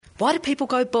Why do people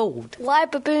go bald? Why are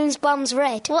baboons' bums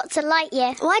red? What's a light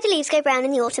year? Why do leaves go brown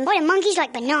in the autumn? Why do monkeys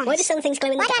like bananas? Why do some things glow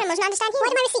in the dark? Why do animals not understand you? Why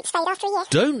do my receipts fade after a year?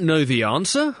 Don't know the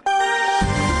answer?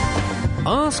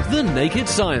 Ask the Naked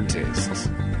Scientists.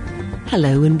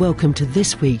 Hello and welcome to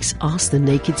this week's Ask the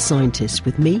Naked Scientists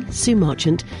with me, Sue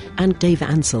Marchant, and Dave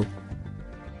Ansell.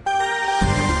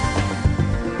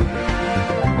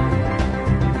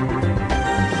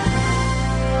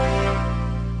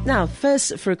 Now,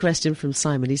 first for a question from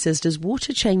Simon. He says, does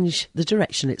water change the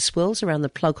direction it swirls around the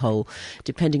plug hole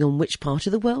depending on which part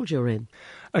of the world you're in?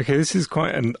 Okay, this is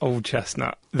quite an old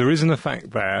chestnut. There is an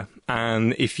effect there,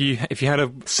 and if you had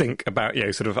a sink about,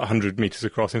 sort of 100 metres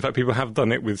across, in fact, people have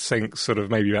done it with sinks sort of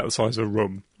maybe about the size of a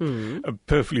room,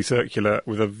 perfectly circular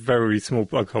with a very small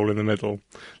plug hole in the middle,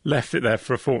 left it there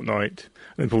for a fortnight,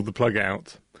 and then pulled the plug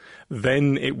out,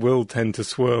 then it will tend to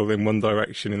swirl in one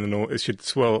direction in the north. It should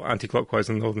swirl anti-clockwise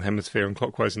in the northern hemisphere and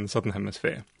clockwise in the southern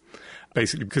hemisphere.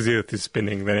 Basically, because the Earth is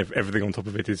spinning, then everything on top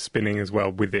of it is spinning as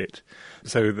well with it.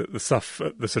 So that the stuff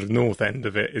at the sort of north end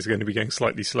of it is going to be going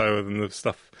slightly slower than the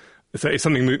stuff. So if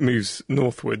something moves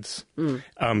northwards,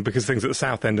 because things at the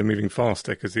south end are moving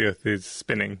faster because the Earth is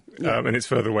spinning, and it's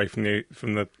further away from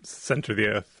the centre of the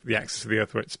Earth, the axis of the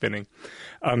Earth where it's spinning,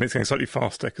 it's going slightly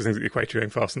faster because things at the equator are going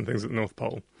faster than things at the North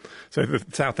Pole. So the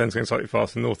south end's going slightly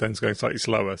faster, the north end's going slightly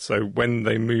slower. So when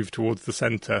they move towards the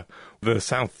centre, the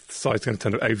south side's going to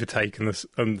tend to overtake and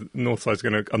the north side's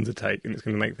going to undertake, and it's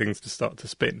going to make things to start to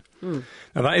spin.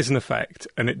 Now that is an effect,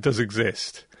 and it does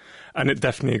exist. And it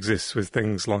definitely exists with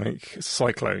things like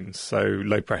cyclones, so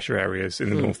low-pressure areas in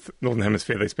the northern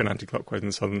hemisphere, they spin anti-clockwise, in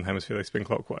the southern hemisphere, they spin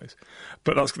clockwise.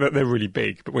 But they're really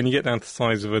big. But when you get down to the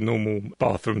size of a normal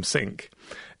bathroom sink,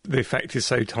 the effect is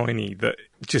so tiny that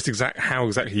just how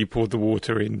exactly you poured the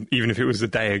water in, even if it was a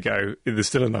day ago, there's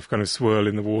still enough kind of swirl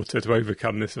in the water to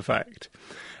overcome this effect.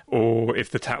 Or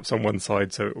if the tap's on one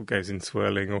side so it goes in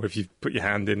swirling, or if you put your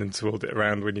hand in and swirled it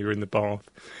around when you're in the bath,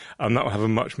 that will have a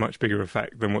much, much bigger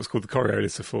effect than what's called the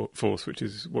Coriolis force, which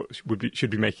is what should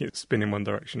be making it spin in one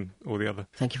direction or the other.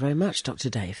 Thank you very much, Dr.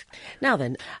 Dave. Now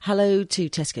then, hello to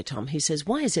Tesco Tom, who says,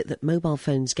 why is it that mobile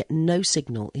phones get no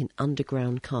signal in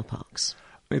underground car parks?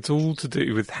 It's all to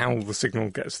do with how the signal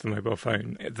gets to the mobile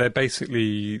phone. They're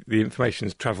basically, the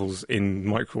information travels in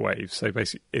microwaves, so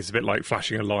basically it's a bit like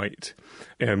flashing a light.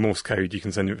 Morse code, you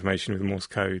can send information with Morse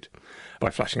code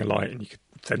by flashing a light, and you could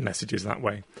send messages that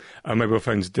way. Mobile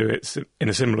phones do it in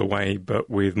a similar way, but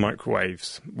with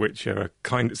microwaves, which are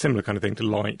a similar kind of thing to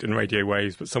light and radio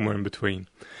waves, but somewhere in between.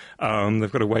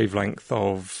 They've got a wavelength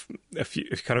of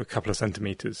a couple of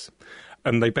centimetres.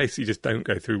 And they basically just don't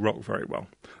go through rock very well.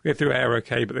 They go through air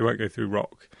okay, but they won't go through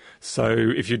rock. So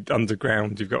if you're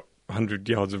underground, you've got 100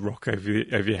 yards of rock over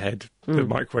your head. The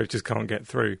microwave just can't get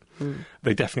through.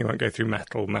 They definitely won't go through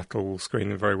metal. Metal will screen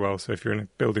them very well. So if you're in a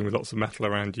building with lots of metal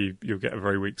around you, you'll get a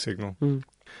very weak signal.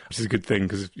 Which is a good thing,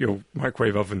 because your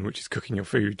microwave oven, which is cooking your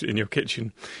food in your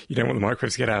kitchen, you don't want the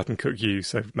microwave to get out and cook you,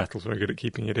 so metal's very good at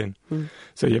keeping it in.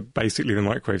 So basically the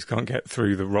microwaves can't get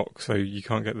through the rock, so you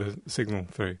can't get the signal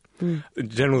through. In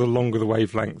general, the longer the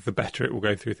wavelength, the better it will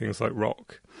go through things like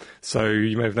rock. So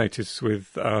you may have noticed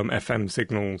with FM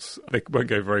signals, they won't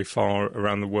go very far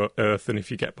around the Earth, and if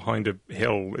you get behind a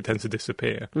hill, it tends to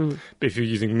disappear. But if you're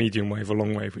using medium wave or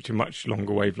long wave, which are much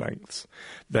longer wavelengths,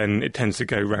 then it tends to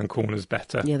go round corners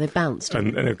better. Yeah, they bounce.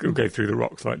 And it'll go through the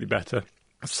rock slightly better.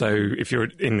 So if you're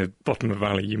in the bottom of a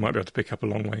valley, you might be able to pick up a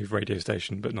long wave radio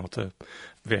station, but not a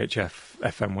VHF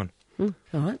FM one. All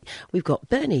right. We've got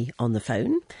Bernie on the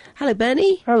phone. Hello,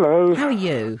 Bernie. Hello. How are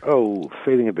you? Oh,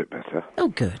 feeling a bit better. Oh,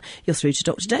 good. You're through to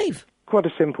Dr. Dave. Quite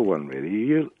a simple one, really.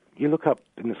 You look up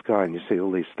in the sky and you see all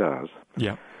these stars.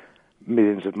 Yeah.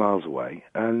 Millions of miles away.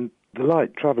 And the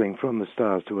light travelling from the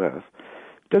stars to Earth,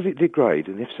 does it degrade?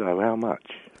 And if so, how much?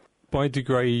 By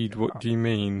degrade, what do you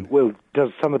mean? Well, does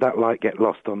some of that light get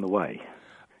lost on the way?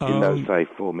 In those, say,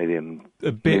 4 million...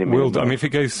 A bit will do. I mean, if it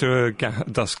goes through a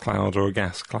dust cloud or a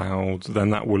gas cloud, then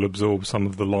that will absorb some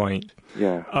of the light.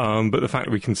 Yeah. But the fact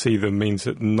that we can see them means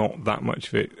that not that much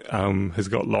of it has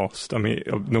got lost. I mean,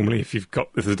 normally if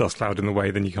there's a dust cloud in the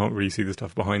way, then you can't really see the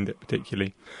stuff behind it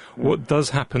particularly. What does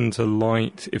happen to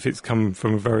light, if it's come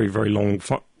from a very, very long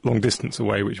distance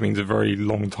away, which means a very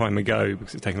long time ago,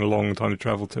 because it's taken a long time to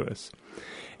travel to us,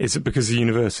 is that because the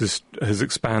universe has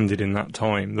expanded in that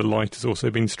time, the light has also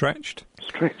been stretched.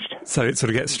 Stretched? So it sort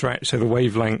of gets stretched. So the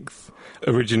wavelength,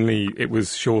 originally it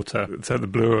was shorter, so the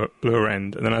bluer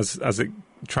end, and then as it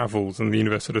travels and the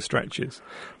universe sort of stretches,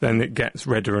 then it gets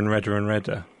redder and redder and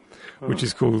redder, which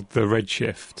is called the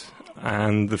redshift.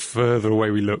 And the further away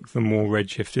we look, the more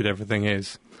redshifted everything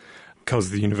is,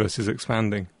 because the universe is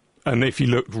expanding. And if you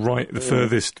look right, the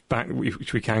furthest back,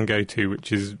 which we can go to,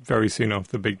 which is very soon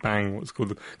after the Big Bang, what's called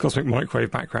the cosmic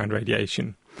microwave background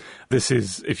radiation. This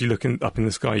is, if you look up in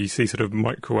the sky, you see sort of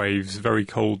microwaves, very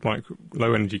cold,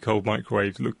 low-energy cold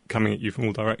microwaves coming at you from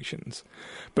all directions.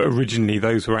 But originally,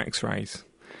 those were X-rays.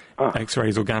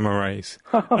 X-rays or gamma rays.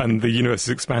 And the universe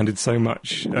has expanded so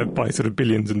much by sort of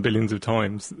billions and billions of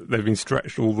times, they've been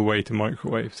stretched all the way to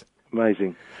microwaves.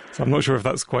 Amazing. So I'm not sure if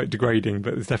that's quite degrading,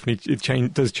 but it's definitely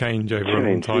does change over a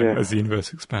long time as the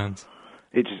universe expands.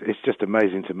 It's just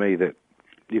amazing to me that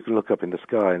you can look up in the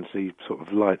sky and see sort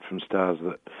of light from stars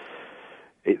that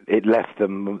it left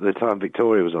them the time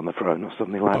Victoria was on the throne or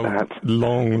something like that.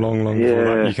 Long before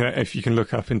that. If you can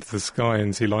look up into the sky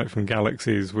and see light from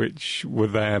galaxies which were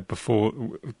there before,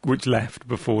 which left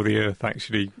before the Earth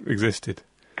actually existed.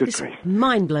 Good grief.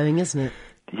 Mind-blowing, isn't it?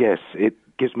 Yes, it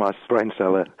gives my brain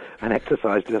cell an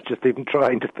exercise just even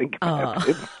trying to think about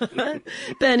it.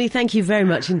 Bernie, thank you very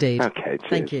much indeed. Okay, cheers.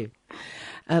 Thank you.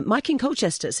 Mike in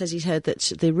Colchester says he's heard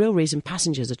that the real reason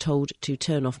passengers are told to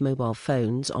turn off mobile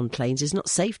phones on planes is not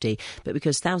safety, but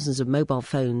because thousands of mobile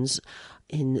phones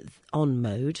in on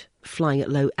mode, flying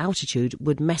at low altitude,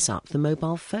 would mess up the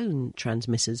mobile phone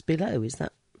transmitters below. Is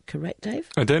that correct, Dave?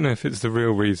 I don't know if it's the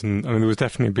real reason. I mean, there was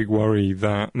definitely a big worry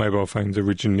that mobile phones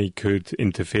originally could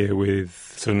interfere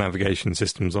with sort of navigation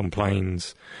systems on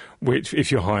planes, which,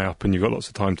 if you're high up and you've got lots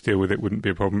of time to deal with it, wouldn't be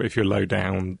a problem. If you're low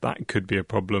down, that could be a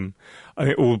problem. I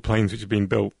think all planes which have been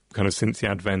built kind of since the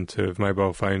advent of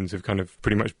mobile phones have kind of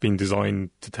pretty much been designed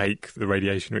to take the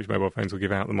radiation which mobile phones will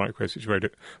give out, the microwaves which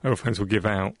mobile phones will give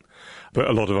out. But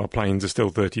a lot of our planes are still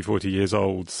 30, 40 years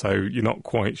old, so you're not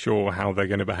quite sure how they're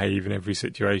going to behave in every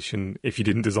situation if you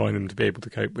didn't design them to be able to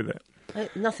cope with it.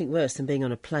 Nothing worse than being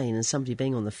on a plane and somebody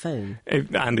being on the phone.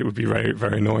 And it would be very,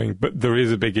 very annoying. But there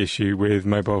is a big issue with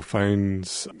mobile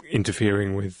phones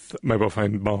interfering with mobile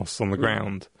phone masts on the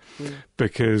ground.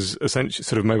 Because essentially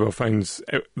sort of mobile phones,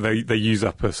 they use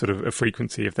up a sort of a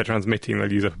frequency. If they're transmitting,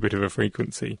 they'll use up a bit of a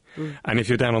frequency. And if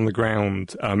you're down on the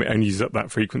ground, it only uses up that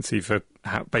frequency for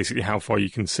basically how far you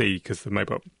can see, because the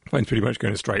mobile phones pretty much go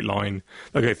in a straight line.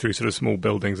 They'll go through sort of small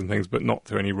buildings and things, but not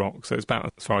through any rocks. So it's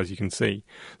about as far as you can see.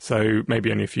 So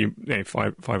maybe only a few,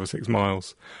 5 or 6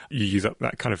 miles, you use up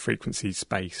that kind of frequency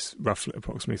space, roughly,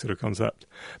 approximately sort of concept.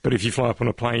 But if you fly up on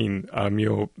a plane,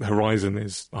 your horizon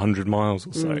is 100 miles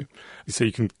or so. So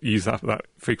you can use that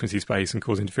frequency space and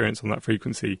cause interference on that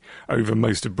frequency over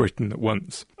most of Britain at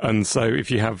once. And so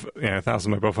if you have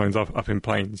 1,000 mobile phones up in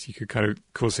planes, you could kind of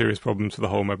cause serious problems for the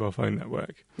whole mobile phone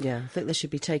network. Yeah, I think they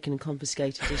should be taken and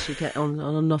confiscated as you get on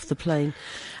and off the plane.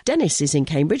 Dennis is in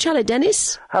Cambridge. Hello,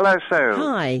 Dennis. Hello, Sue.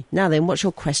 Hi. Now then, what's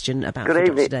your question about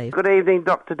Dr. Dave? Good evening,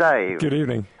 Dr. Dave. Good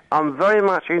evening. I'm very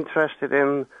much interested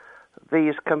in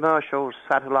these commercial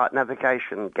satellite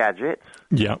navigation gadgets.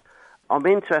 Yeah. I'm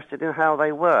interested in how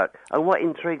they work. And what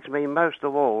intrigues me most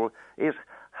of all is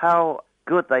how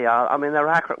good they are. I mean, they're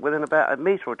accurate within about a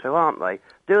metre or two, aren't they?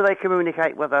 Do they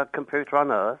communicate with a computer on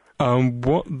Earth?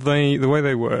 The way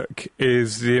they work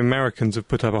is the Americans have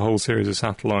put up a whole series of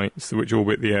satellites which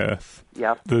orbit the Earth.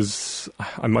 Yeah. There's,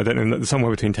 I don't know, there's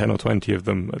somewhere between 10 or 20 of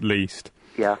them at least.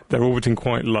 Yeah. They're orbiting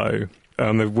quite low.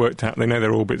 They've worked out, they know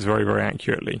their orbits very, very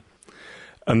accurately.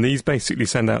 And these basically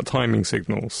send out timing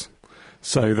signals.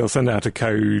 So they'll send out a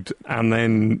code, and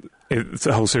then it's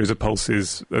a whole series of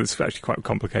pulses. It's actually quite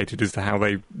complicated as to how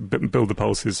they build the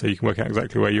pulses so you can work out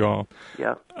exactly where you are.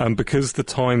 Yeah. Because the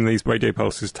time these radio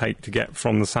pulses take to get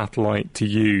from the satellite to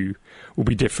you will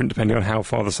be different depending on how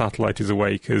far the satellite is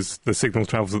away, because the signal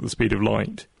travels at the speed of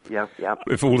light. Yeah, yeah.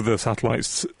 If all of the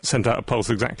satellites sent out a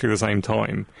pulse exactly the same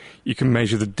time, you can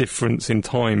measure the difference in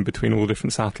time between all the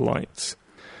different satellites.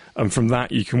 And from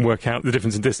that, you can work out the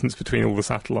difference in distance between all the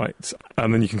satellites.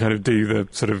 And then you can kind of do the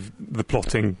sort of the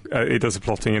plotting. It does the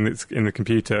plotting in the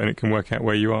computer, and it can work out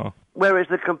where you are. Where is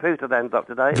the computer then,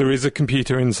 Dr. Dave? There is a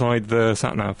computer inside the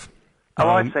Sat-Nav. Oh,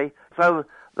 I see. So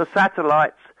the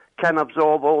satellites can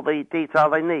absorb all the detail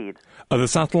they need. The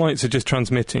satellites are just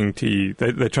transmitting to you.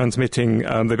 They're transmitting.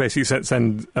 They basically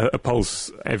send a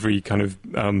pulse every kind of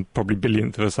probably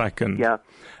billionth of a second. Yeah.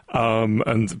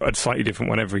 And a slightly different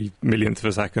one every millionth of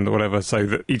a second or whatever, so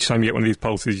that each time you get one of these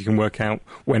pulses, you can work out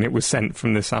when it was sent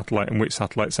from this satellite and which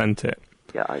satellite sent it.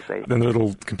 Yeah, I see. Then the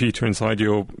little computer inside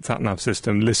your Sat-Nav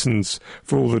system listens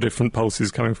for all the different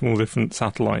pulses coming from all different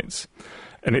satellites,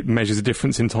 and it measures the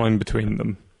difference in time between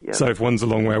them. Yeah. So if one's a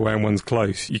long way away and one's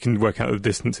close, you can work out the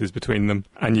distances between them,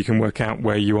 and you can work out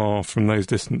where you are from those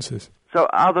distances. So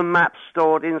are the maps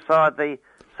stored inside the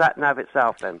Sat-Nav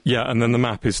itself then? Yeah, and then the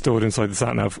map is stored inside the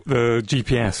Sat-Nav. The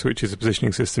GPS, which is a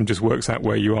positioning system, just works out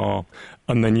where you are,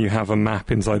 and then you have a map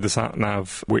inside the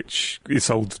Sat-Nav, which is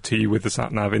sold to you with the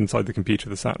Sat-Nav inside the computer,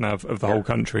 the Sat-Nav of the whole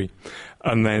country,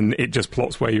 and then it just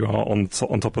plots where you are on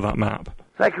top of that map.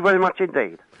 Thank you very much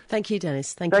indeed. Thank you,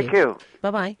 Dennis. Thank you.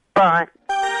 Bye-bye. Bye.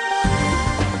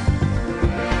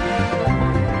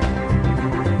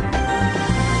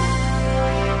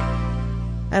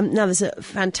 Now, there's a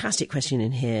fantastic question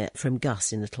in here from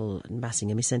Gus in Little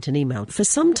Bassingham. He sent an email. For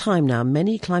some time now,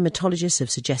 many climatologists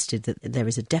have suggested that there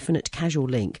is a definite causal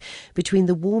link between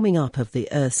the warming up of the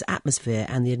Earth's atmosphere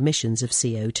and the emissions of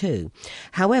CO2.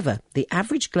 However, the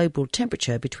average global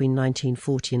temperature between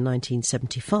 1940 and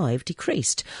 1975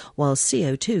 decreased, while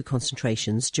CO2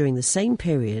 concentrations during the same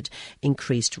period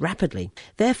increased rapidly.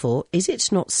 Therefore, is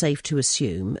it not safe to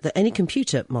assume that any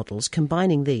computer models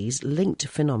combining these linked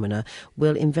phenomena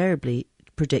will invariably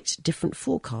predict different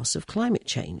forecasts of climate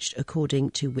change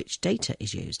according to which data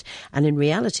is used? And in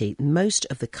reality, most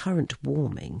of the current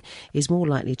warming is more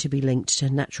likely to be linked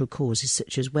to natural causes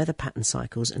such as weather pattern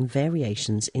cycles and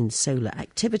variations in solar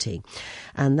activity.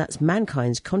 And that's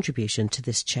mankind's contribution to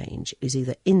this change is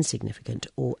either insignificant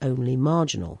or only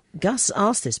marginal. Gus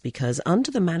asked this because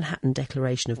under the Manhattan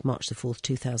Declaration of March the 4th,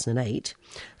 2008,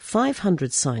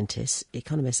 500 scientists,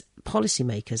 economists,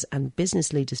 policymakers and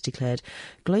business leaders declared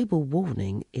global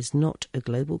warming is not a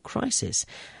global crisis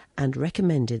and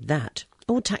recommended that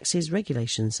all taxes,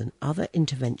 regulations and other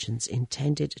interventions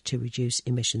intended to reduce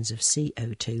emissions of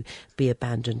CO2 be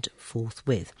abandoned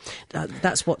forthwith.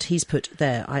 That's what he's put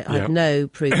there. I have no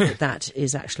proof that that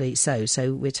is actually so.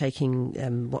 So we're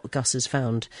taking what Gus has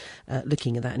found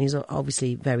looking at that, and he's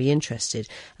obviously very interested.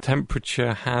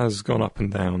 Temperature has gone up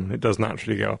and down. It does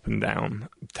naturally go up and down.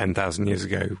 10,000 years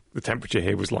ago, the temperature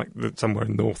here was like somewhere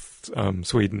in North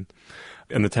Sweden,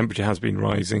 and the temperature has been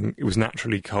rising. It was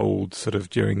naturally cold sort of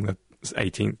during the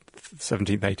 18th,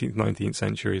 17th, 18th, 19th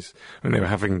centuries, when they were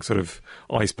having sort of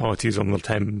ice parties on the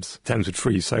Thames. The Thames would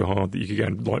freeze so hard that you could go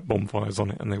and light bonfires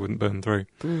on it and they wouldn't burn through.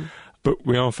 But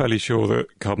we are fairly sure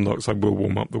that carbon dioxide will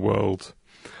warm up the world.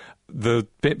 The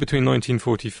bit between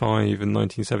 1945 and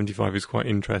 1975 is quite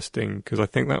interesting because I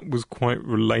think that was quite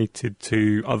related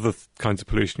to other kinds of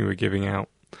pollution we were giving out.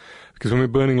 Because when we're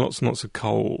burning lots and lots of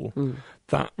coal,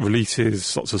 that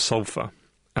releases lots of sulphur.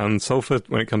 And sulphur,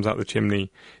 when it comes out the chimney,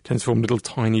 tends to form little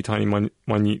tiny,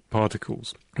 minute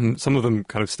particles. And some of them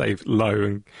kind of stay low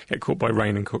and get caught by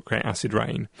rain and create acid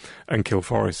rain and kill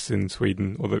forests in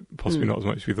Sweden, although possibly not as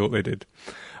much as we thought they did.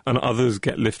 And others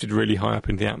get lifted really high up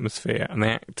into the atmosphere and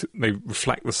they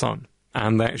reflect the sun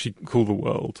and they actually cool the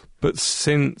world. But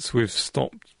since we've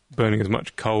stopped burning as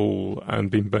much coal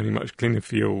and been burning much cleaner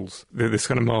fuels, this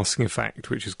kind of masking effect,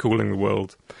 which is cooling the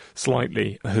world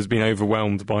slightly, has been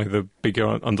overwhelmed by the bigger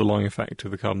underlying effect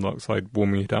of the carbon dioxide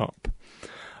warming it up.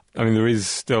 I mean, there is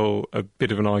still a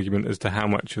bit of an argument as to how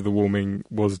much of the warming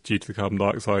was due to the carbon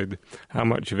dioxide, how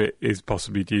much of it is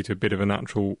possibly due to a bit of a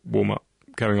natural warm-up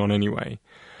going on anyway.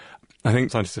 I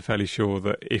think scientists are fairly sure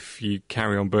that if you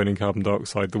carry on burning carbon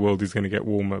dioxide, the world is going to get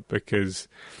warmer because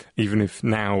even if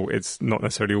now it's not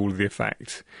necessarily all of the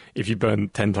effect, if you burn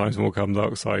 10 times more carbon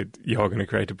dioxide, you are going to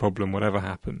create a problem, whatever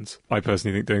happens. I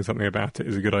personally think doing something about it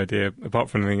is a good idea. Apart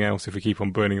from anything else, if we keep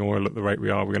on burning oil at the rate we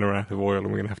are, we're going to run out of oil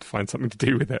and we're going to have to find something to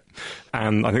do with it.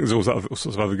 And I think there's also all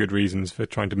sorts of other good reasons for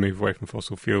trying to move away from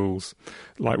fossil fuels.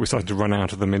 Like we're starting to run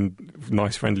out of them in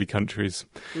nice, friendly countries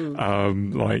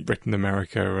like Britain,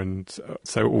 America, and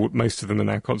so most of them are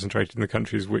now concentrated in the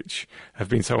countries which have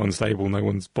been so unstable no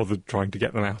one's bothered trying to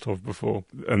get them out of before.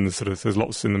 And there's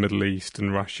lots in the Middle East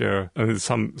and Russia, and there's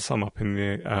some up in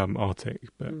the Arctic.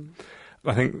 But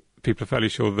I think people are fairly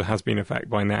sure there has been an effect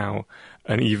by now,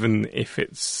 and even if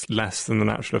it's less than the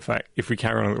natural effect, if we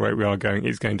carry on at the rate we are going,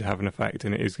 it's going to have an effect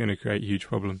and it is going to create huge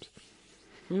problems.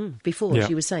 Before,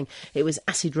 she was saying it was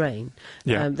acid rain,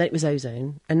 then it was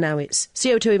ozone, and now it's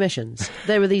CO2 emissions.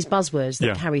 There are these buzzwords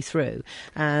that carry through.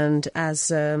 And as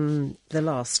the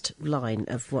last line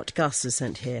of what Gus has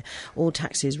sent here, all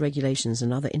taxes, regulations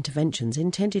and other interventions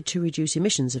intended to reduce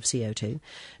emissions of CO2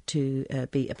 to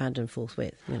be abandoned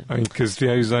forthwith. You know. I mean, because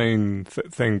the ozone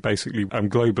thing basically,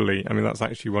 globally, I mean, that's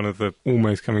actually one of the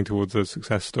almost coming towards the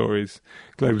success stories.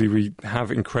 Globally, we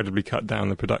have incredibly cut down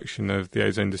the production of the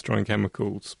ozone-destroying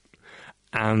chemicals.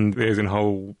 And the ozone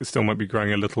hole still might be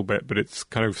growing a little bit, but it's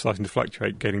kind of starting to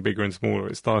fluctuate, getting bigger and smaller.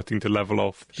 It's starting to level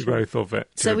off the growth of it.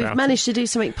 So we've managed to do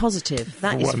something positive.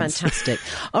 That is fantastic.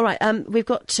 All right, we've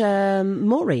got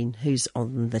Maureen, who's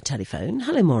on the telephone.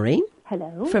 Hello, Maureen.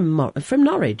 Hello. From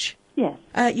Norwich. Yes.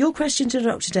 Your question to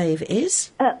Dr. Dave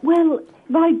is? Well,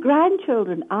 My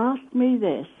grandchildren asked me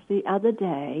this the other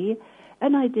day,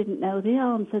 and I didn't know the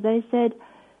answer. They said,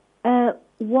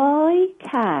 why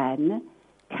can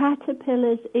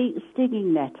caterpillars eat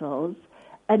stinging nettles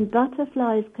and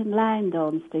butterflies can land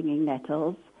on stinging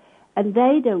nettles and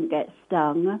they don't get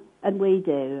stung and we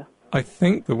do? I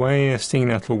think the way a stinging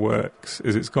nettle works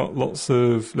is it's got lots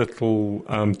of little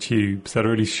tubes that are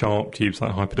really sharp tubes,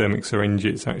 like hypodermic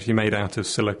syringes, actually made out of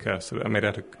silica, so they're made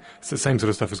out of it's the same sort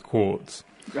of stuff as quartz.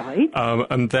 Right.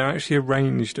 And they're actually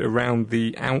arranged around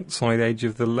the outside edge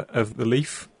of the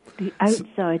leaf. The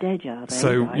outside edge, are they?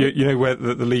 So right? you know where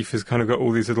the leaf has kind of got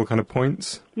all these little kind of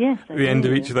points? Yes. At the end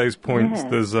of each of those points,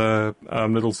 there's a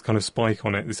little kind of spike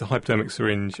on it. It's a hypodermic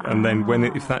syringe, and then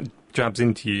if that jabs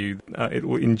into you, it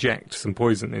will inject some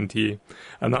poison into you,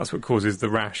 and that's what causes the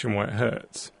rash and why it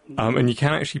hurts. And you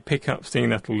can actually pick up stinging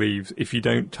nettle leaves if you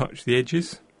don't touch the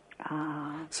edges.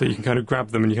 So you can kind of grab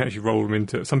them and you can actually roll them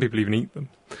into... Some people even eat them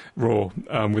raw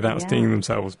without stinging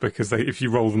themselves, because if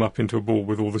you roll them up into a ball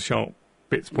with all the sharp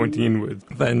bits pointing inward,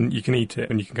 then you can eat it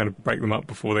and you can kind of break them up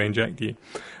before they inject you,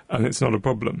 and it's not a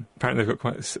problem. Apparently they've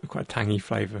got quite a tangy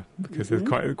flavour, because there's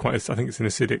quite I think it's an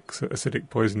acidic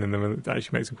poison in them, and it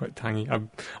actually makes them quite tangy.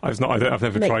 I've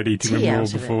never tried eating them raw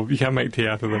before. You can make tea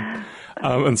out of them.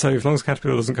 And so as long as a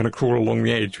caterpillar doesn't kind of crawl along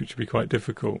the edge, which would be quite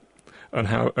difficult, and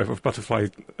if a butterfly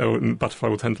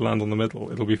will tend to land on the middle,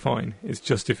 it'll be fine. It's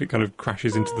just if it kind of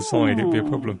crashes into the side, it'll be a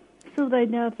problem. So they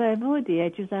know if they avoid the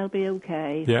edges, they'll be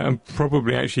okay. Yeah, and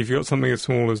probably actually if you've got something as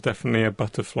small as definitely a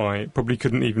butterfly, it probably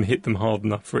couldn't even hit them hard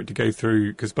enough for it to go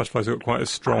through, because butterflies have got quite a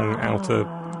strong outer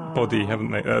body,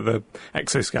 haven't they? The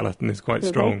exoskeleton is quite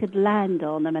strong. So they could land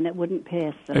on them and it wouldn't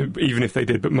pierce them. Even if they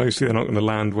did, but mostly they're not going to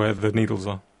land where the needles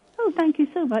are. Oh, thank you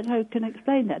so much. I can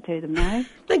explain that to them now.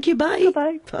 Thank you, bye.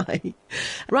 Bye. Bye.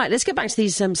 Right, let's get back to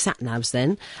these Sat-Navs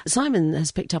then. Simon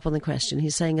has picked up on the question.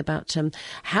 He's saying about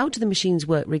how do the machines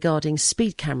work regarding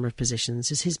speed camera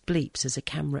positions as his bleeps as a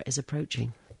camera is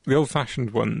approaching? The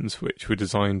old-fashioned ones, which were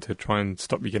designed to try and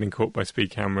stop you getting caught by speed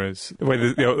cameras, the way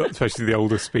especially the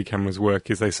older speed cameras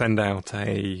work is they send out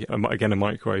a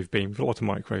microwave beam. There's a lot of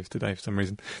microwaves today for some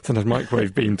reason. Send a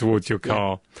microwave beam towards your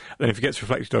car. Then if it gets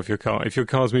reflected off your car, if your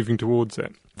car's moving towards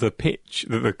it, the pitch,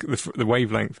 the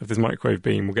wavelength of this microwave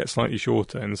beam will get slightly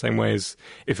shorter, in the same way as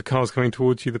if a car's coming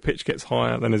towards you, the pitch gets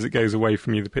higher, then as it goes away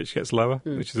from you, the pitch gets lower,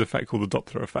 which is an effect called the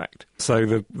Doppler effect. So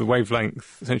the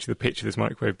wavelength, essentially the pitch of this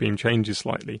microwave beam changes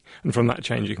slightly, and from that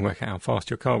change you can work out how fast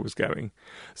your car was going.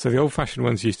 So the old-fashioned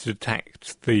ones used to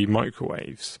detect the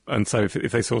microwaves, and so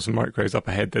if they saw some microwaves up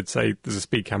ahead, they'd say there's a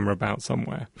speed camera about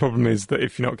somewhere. The problem is that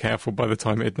if you're not careful, by the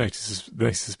time it notices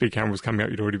the speed camera was coming up,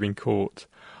 you'd already been caught.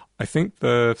 I think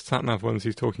the Sat-Nav ones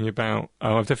he's talking about,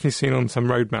 I've definitely seen on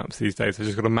some road maps these days, they've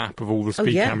just got a map of all the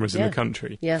speed cameras in the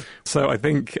country. Yeah. So I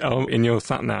think in your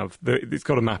Sat-Nav, it's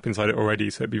got a map inside it already,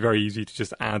 so it'd be very easy to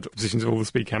just add positions of all the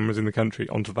speed cameras in the country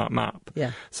onto that map.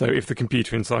 Yeah. So if the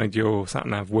computer inside your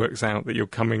Sat-Nav works out that you're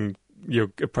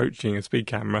approaching a speed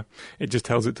camera, it just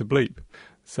tells it to bleep.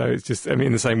 So it's just,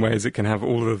 in the same way as it can have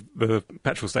all of the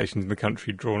petrol stations in the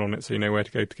country drawn on it so you know where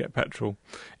to go to get petrol,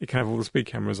 it can have all the speed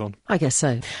cameras on. I guess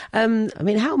so.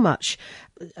 How much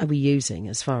are we using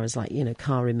as far as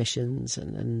car emissions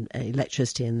and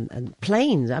electricity and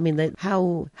planes?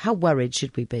 How worried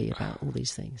should we be about all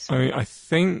these things? I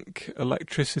think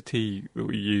electricity that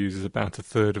we use is about a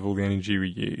third of all the energy we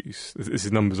use. This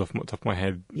is numbers off the top of my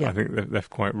head. Yeah. I think they're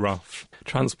quite rough.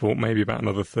 Transport maybe about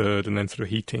another third, and then sort of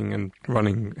heating and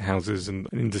running houses and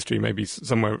industry maybe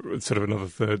somewhere sort of another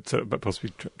third, but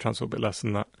possibly transport a bit less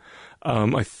than that.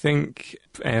 I think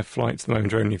air flights at the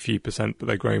moment are only a few %, but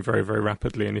they're growing very, very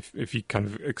rapidly, and if you kind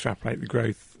of extrapolate the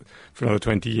growth for another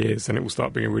 20 years, then it will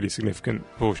start being a really significant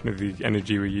portion of the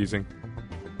energy we're using.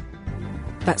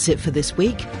 That's it for this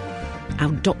week.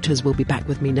 Our doctors will be back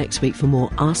with me next week for more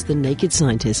Ask the Naked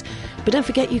Scientist. But don't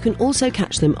forget, you can also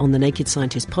catch them on the Naked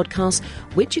Scientist podcast,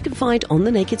 which you can find on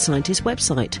the Naked Scientist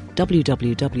website,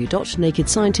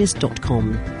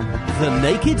 www.nakedscientist.com. The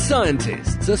Naked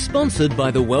Scientists are sponsored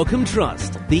by the Wellcome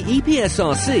Trust, the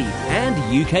EPSRC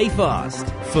and UK Fast.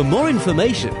 For more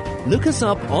information, look us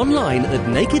up online at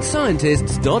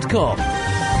nakedscientists.com.